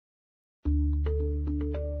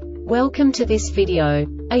Welcome to this video.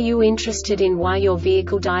 Are you interested in why your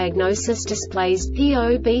vehicle diagnosis displays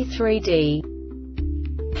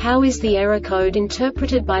P0B3D? How is the error code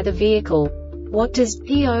interpreted by the vehicle? What does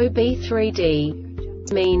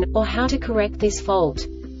P0B3D mean, or how to correct this fault?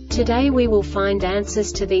 Today we will find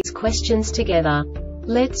answers to these questions together.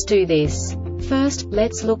 Let's do this. First,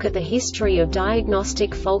 let's look at the history of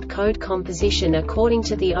diagnostic fault code composition according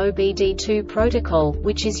to the OBD2 protocol,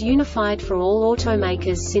 which is unified for all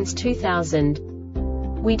automakers since 2000.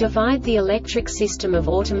 We divide the electric system of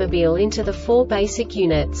automobile into the four basic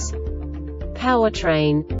units: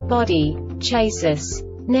 powertrain, body, chassis,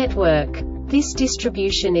 network. This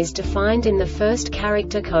distribution is defined in the first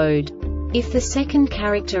character code. If the second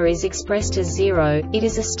character is expressed as 0, it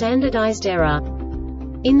is a standardized error.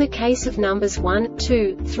 In the case of numbers 1,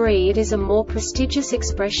 2, 3, it is a more prestigious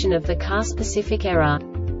expression of the car-specific error.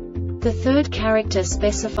 The third character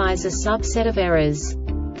specifies a subset of errors.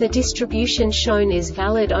 The distribution shown is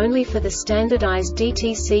valid only for the standardized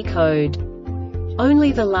DTC code.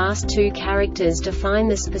 Only the last two characters define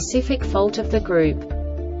the specific fault of the group.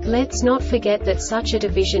 Let's not forget that such a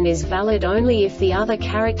division is valid only if the other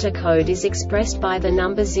character code is expressed by the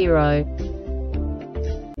number 0.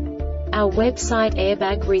 Our website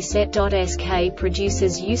airbagreset.sk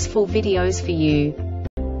produces useful videos for you.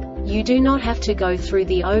 You do not have to go through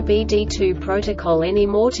the OBD2 protocol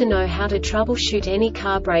anymore to know how to troubleshoot any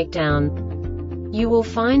car breakdown. You will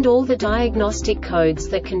find all the diagnostic codes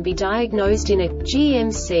that can be diagnosed in a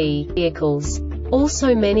GMC vehicles.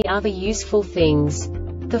 Also many other useful things.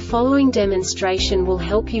 The following demonstration will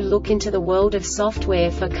help you look into the world of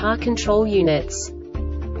software for car control units.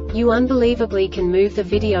 You unbelievably can move the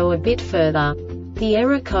video a bit further. The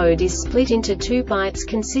error code is split into 2 bytes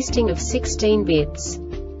consisting of 16 bits.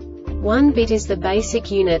 1 bit is the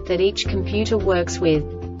basic unit that each computer works with.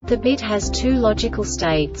 The bit has 2 logical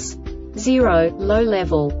states: 0, low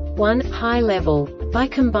level, 1, high level. By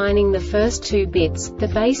combining the first 2 bits, the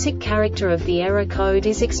basic character of the error code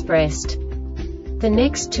is expressed. The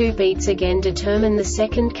next 2 beats again determine the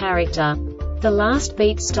second character. The last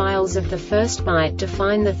beat styles of the first byte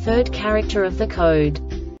define the third character of the code.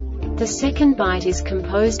 The second byte is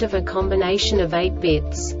composed of a combination of 8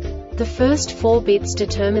 bits. The first 4 bits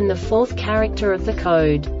determine the fourth character of the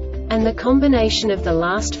code. And the combination of the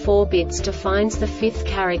last 4 bits defines the fifth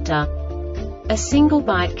character. A single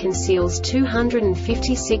byte conceals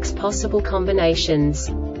 256 possible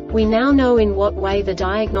combinations. We now know in what way the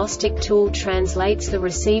diagnostic tool translates the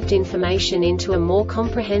received information into a more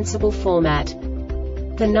comprehensible format.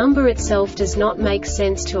 The number itself does not make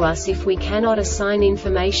sense to us if we cannot assign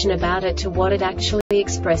information about it to what it actually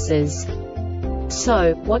expresses.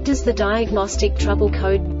 So, what does the Diagnostic Trouble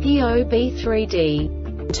Code P0B3D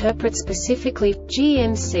interpret specifically for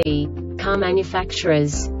GMC car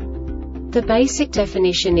manufacturers? The basic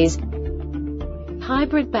definition is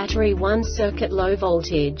hybrid battery 1 circuit low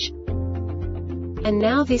voltage. And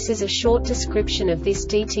now this is a short description of this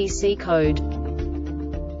DTC code.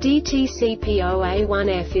 DTC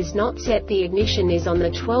P0A1F is not set. The ignition is on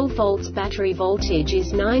the 12 volts. Battery voltage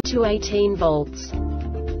is 9 to 18 volts.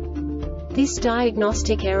 This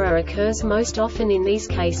diagnostic error occurs most often in these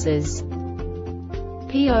cases: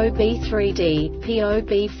 P0B3D,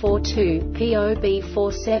 P0B42,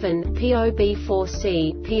 P0B47, P0B4C,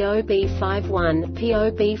 P0B51,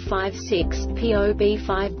 P0B56,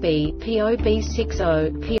 P0B5B, P0B60,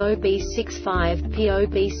 P0B65,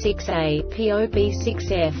 P0B6A,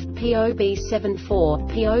 P0B6F, P0B74,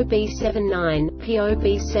 P0B79,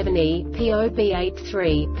 P0B7E, P0B83,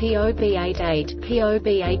 P0B88,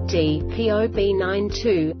 P0B8D, P0B92,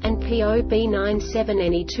 and P0B97.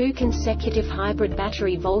 Any 2 consecutive hybrid battery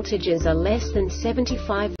voltages are less than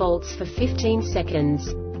 75 volts for 15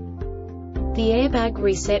 seconds. The Airbag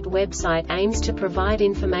Reset website aims to provide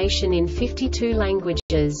information in 52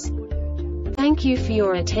 languages. Thank you for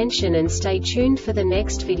your attention and stay tuned for the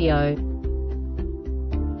next video.